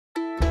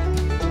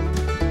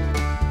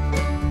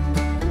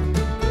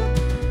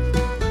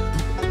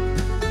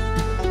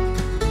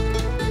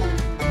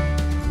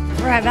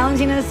at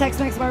Valentina's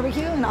Tex-Mex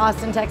BBQ in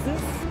Austin,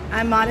 Texas.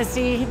 I'm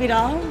Modesty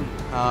Vidal.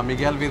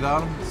 Miguel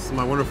Vidal. This is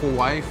my wonderful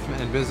wife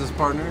and business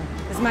partner.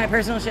 This is my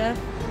personal chef.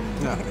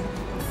 Yeah.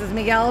 This is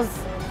Miguel's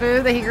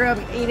food that he grew up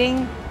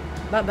eating,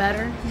 but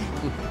better.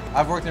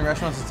 I've worked in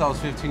restaurants since I was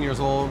 15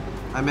 years old.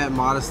 I met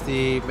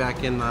Modesty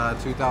back in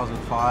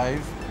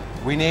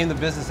 2005. We named the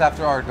business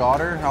after our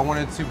daughter. I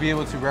wanted to be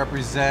able to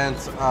represent,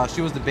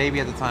 she was the baby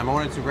at the time. I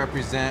wanted to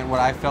represent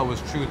what I felt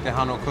was true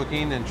Tejano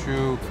cooking and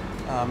true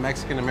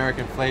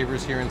Mexican-American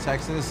flavors here in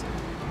Texas.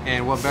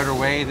 And what better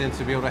way than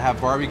to be able to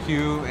have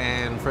barbecue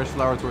and fresh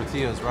flour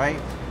tortillas, right?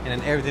 And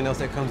then everything else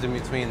that comes in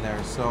between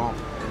there. So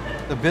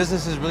the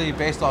business is really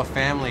based off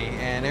family,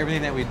 and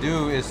everything that we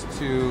do is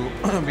to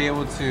be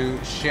able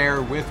to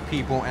share with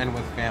people and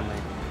with family.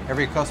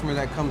 Every customer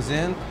that comes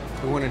in,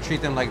 we want to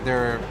treat them like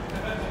they're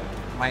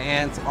my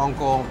aunt,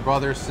 uncle,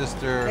 brother,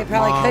 sister, they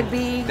probably mom, could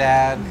be.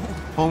 dad,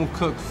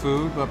 home-cooked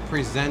food, but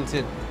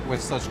presented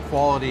with such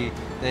quality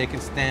that it can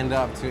stand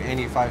up to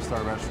any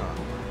five-star restaurant.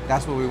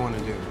 That's what we want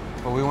to do.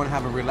 But we want to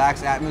have a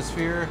relaxed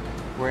atmosphere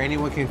where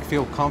anyone can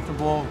feel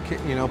comfortable,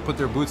 you know, put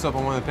their boots up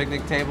on one of the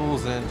picnic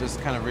tables and just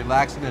kind of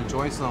relax and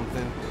enjoy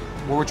something.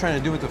 What we're trying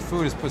to do with the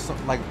food is put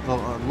some, like the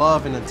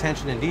love and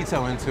attention and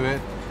detail into it,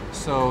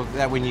 so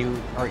that when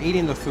you are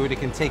eating the food, it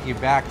can take you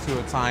back to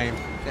a time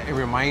that it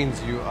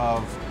reminds you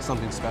of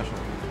something special.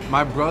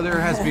 My brother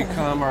has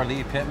become our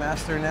lead pit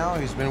master now.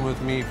 He's been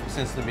with me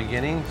since the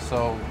beginning,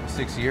 so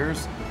 6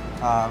 years.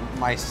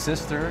 My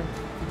sister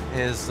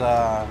is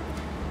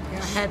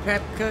head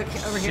prep cook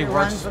over here.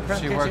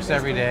 She works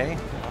every day,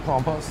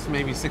 almost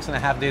maybe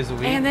 6.5 days a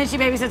week. And then she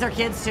babysits our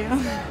kids too.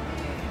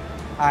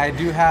 I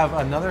do have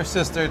another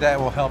sister that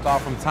will help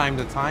out from time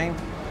to time.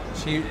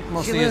 She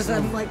lives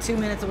like 2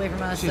 minutes away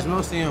from us. She's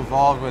mostly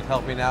involved with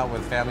helping out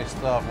with family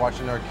stuff,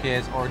 watching our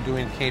kids, or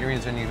doing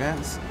caterings and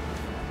events.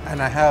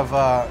 And I have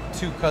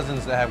 2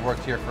 cousins that have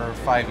worked here for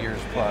 5 years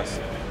plus.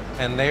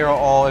 And they are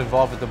all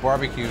involved with the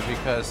barbecues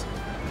because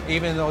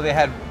even though they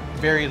had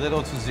very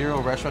little to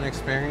zero restaurant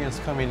experience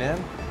coming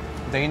in,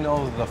 they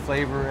know the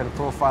flavor and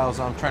profiles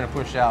I'm trying to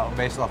push out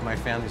based off my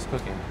family's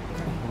cooking.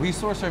 We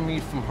source our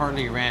meat from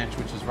Hartley Ranch,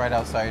 which is right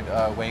outside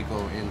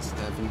Waco in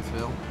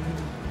Stephansville.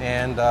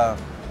 And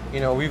you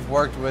know, we've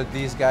worked with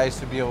these guys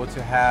to be able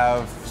to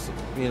have,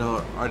 you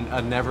know,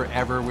 a never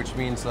ever, which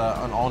means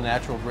an all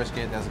natural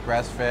brisket that's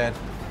grass fed.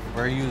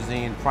 We're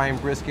using prime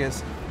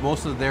briskets.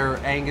 Most of their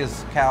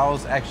Angus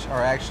cows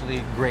are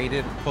actually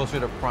graded closer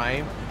to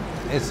prime.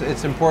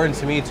 It's important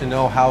to me to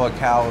know how a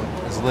cow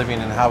is living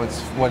and how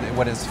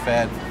what it's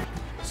fed.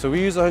 So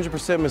we use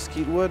 100%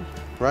 mesquite wood,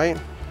 right?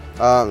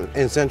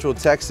 In Central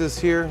Texas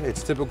here,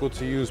 it's typical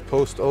to use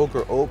post oak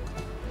or oak.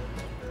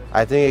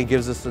 I think it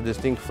gives us a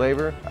distinct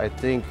flavor. I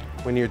think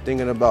when you're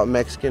thinking about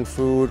Mexican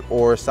food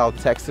or South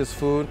Texas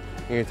food,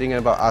 and you're thinking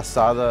about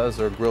asadas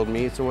or grilled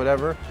meats or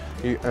whatever,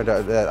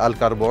 the al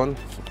carbon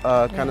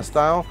kind of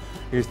style,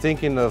 you're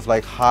thinking of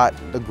like hot,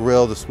 the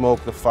grill, the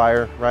smoke, the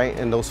fire, right?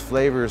 And those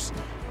flavors,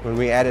 when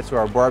we add it to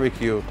our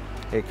barbecue,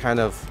 it kind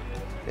of,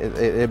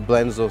 it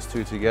blends those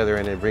two together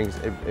and it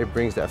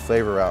brings that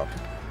flavor out.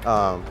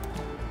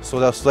 So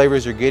those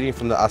flavors you're getting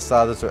from the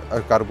asadas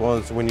or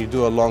carbons, when you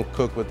do a long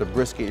cook with the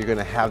brisket, you're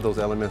gonna have those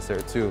elements there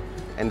too.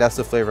 And that's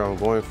the flavor I'm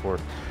going for.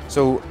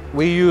 So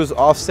we use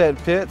offset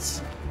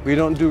pits. We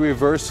don't do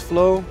reverse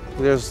flow.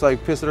 There's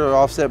like pits that are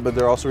offset, but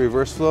they're also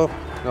reverse flow.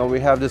 No, we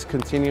have this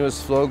continuous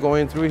flow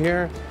going through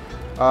here.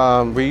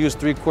 We use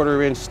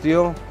 3/4 inch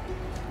steel.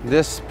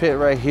 This pit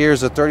right here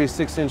is a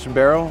 36-inch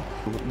barrel.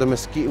 The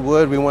mesquite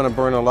wood, we want to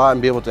burn a lot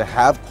and be able to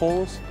have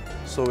coals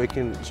so it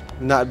can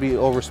not be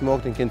over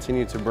smoked and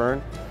continue to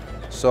burn.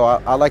 So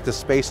I like the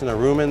space in a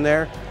room in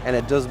there, and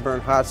it does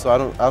burn hot, so I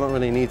don't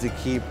really need to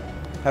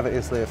have an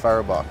insulated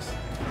firebox.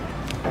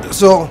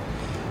 So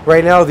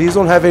right now these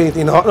don't have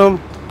anything on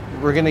them.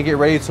 We're gonna get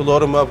ready to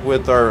load them up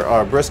with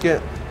our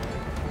brisket.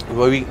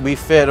 We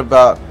fit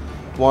about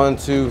 1,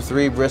 2,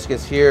 3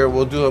 briskets here.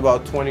 We'll do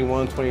about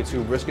 21,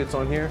 22 briskets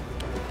on here.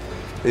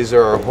 These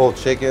are our whole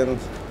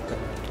chickens.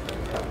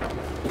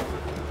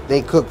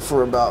 They cook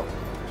for about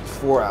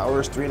 4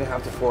 hours,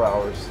 3.5 to 4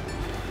 hours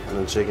on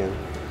the chicken.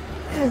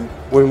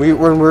 When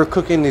we're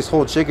cooking these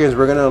whole chickens,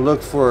 we're gonna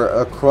look for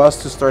a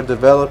crust to start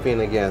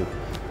developing again.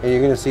 And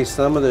you're gonna see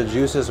some of the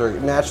juices are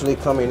naturally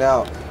coming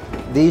out.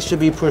 These should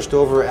be pushed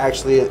over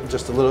actually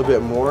just a little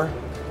bit more.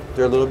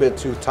 They're a little bit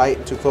too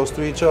tight, too close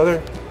to each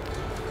other.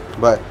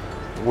 But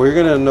we're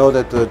gonna know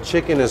that the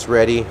chicken is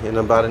ready in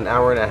about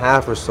 1.5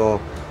 hours or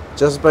so,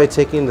 just by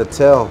taking the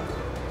tail,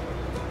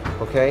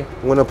 okay?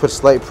 We're gonna put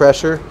slight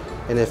pressure,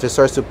 and if it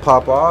starts to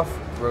pop off,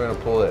 we're gonna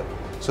pull it.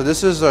 So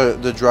this is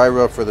the dry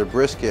rub for the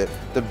brisket.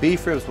 The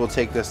beef ribs will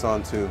take this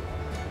on too.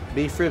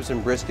 Beef ribs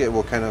and brisket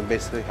will kind of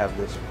basically have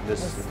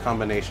this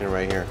combination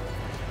right here.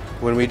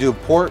 When we do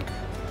pork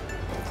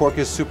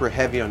is super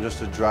heavy on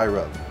just a dry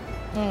rub.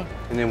 And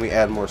then we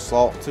add more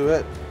salt to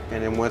it,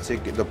 and then once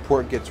the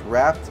pork gets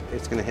wrapped,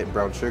 it's gonna hit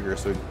brown sugar,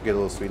 so you get a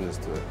little sweetness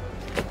to it.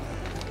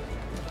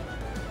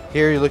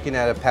 Here you're looking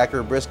at a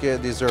Packer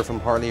brisket. These are from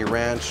Hartley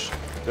Ranch.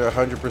 They're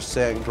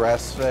 100%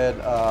 grass-fed.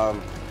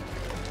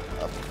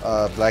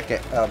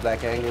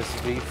 Black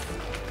Angus beef.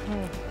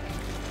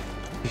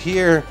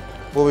 Here,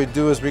 what we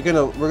do is we're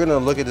gonna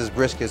look at this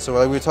brisket. So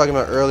like we were talking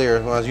about earlier,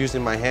 when I was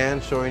using my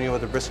hand, showing you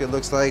what the brisket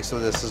looks like. So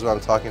this is what I'm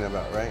talking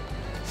about, right?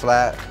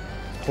 Flat,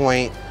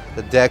 point,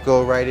 the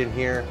deco right in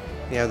here.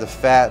 You have the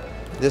fat.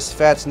 This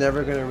fat's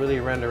never gonna really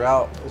render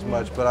out as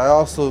much, but I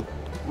also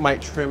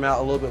might trim out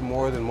a little bit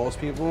more than most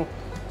people.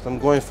 So I'm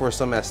going for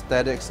some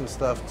aesthetics and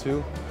stuff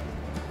too,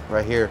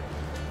 right here.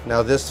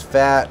 Now this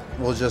fat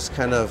will just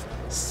kind of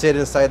sit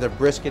inside the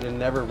brisket and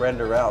never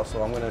render out.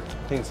 So I'm gonna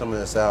clean some of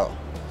this out.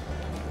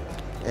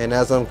 And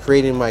as I'm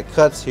creating my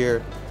cuts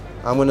here,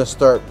 I'm gonna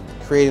start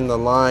creating the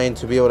line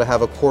to be able to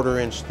have a 1/4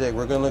 inch thick.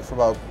 We're gonna look for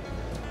about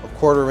a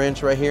 1/4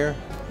 inch right here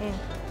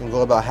and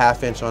go about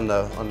 1/2 inch on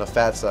the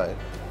fat side.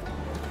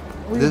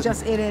 We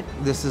just ate it.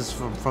 This is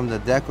from the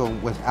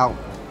deco without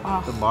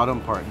the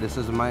bottom part. This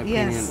is, in my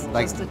opinion,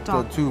 like the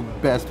 2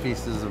 best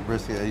pieces of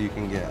brisket that you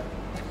can get.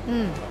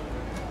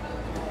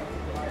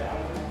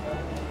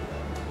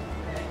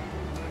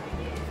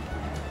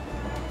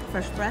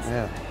 Fresh press?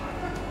 Yeah.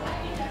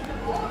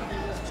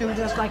 Should we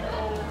just like...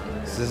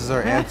 This is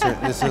our answer.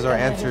 This is our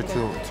answer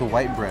to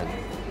white bread.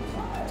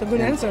 It's a good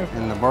answer.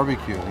 In the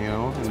barbecue, you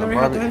know. It's very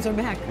hard to answer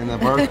back. In the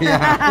barbecue.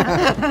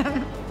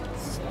 Yeah.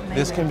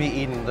 This can be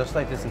eaten just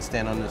like this and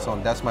stand on its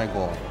own. That's my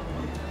goal.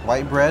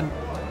 White bread,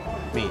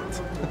 meat,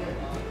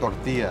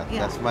 tortilla. Yeah,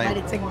 that's my. but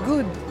it's a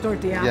good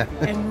tortilla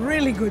and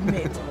really good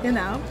meat, you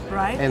know,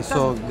 right? And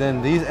so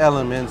then these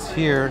elements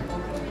here,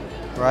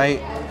 right,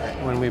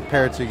 when we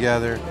pair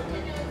together,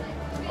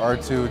 are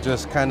to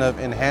just kind of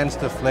enhance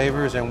the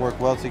flavors and work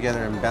well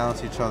together and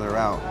balance each other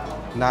out,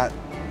 not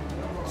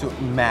to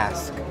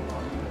mask.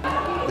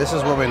 This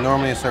is what we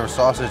normally serve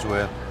sausage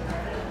with.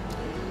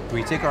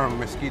 We take our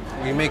mesquite,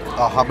 we make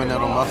a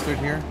habanero mustard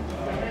here.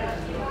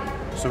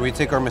 So we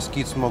take our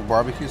mesquite smoked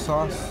barbecue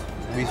sauce.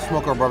 We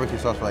smoke our barbecue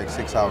sauce for like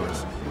 6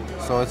 hours.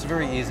 So it's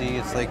very easy.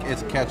 It's like,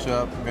 it's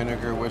ketchup,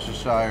 vinegar,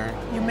 Worcestershire.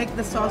 You make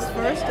the sauce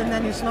first and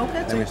then you smoke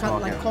it? So you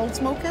can't like cold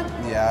smoke it?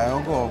 Yeah,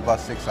 it'll go about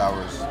 6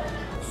 hours.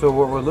 So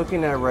what we're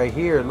looking at right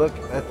here, look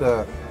at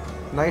the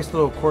nice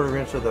little 1/4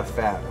 inch of the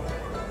fat.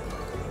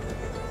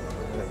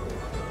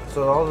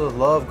 So all the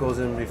love goes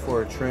in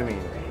before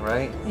trimming,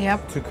 right?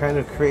 Yep. To kind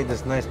of create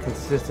this nice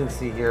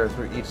consistency here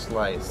through each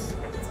slice.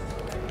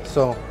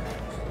 So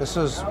this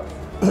is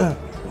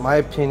my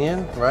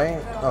opinion, right?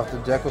 Off the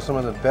deco, some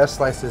of the best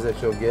slices that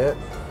you'll get,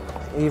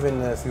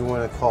 even if you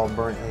want to call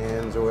burnt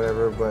ends or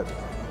whatever. But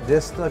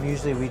this stuff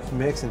usually we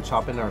mix and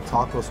chop in our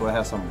tacos, so it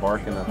has some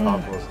bark in the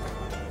tacos.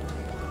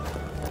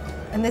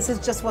 And this is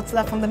just what's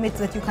left from the meat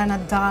that you kind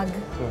of dug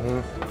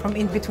from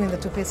in between the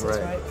 2 pieces,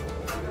 right?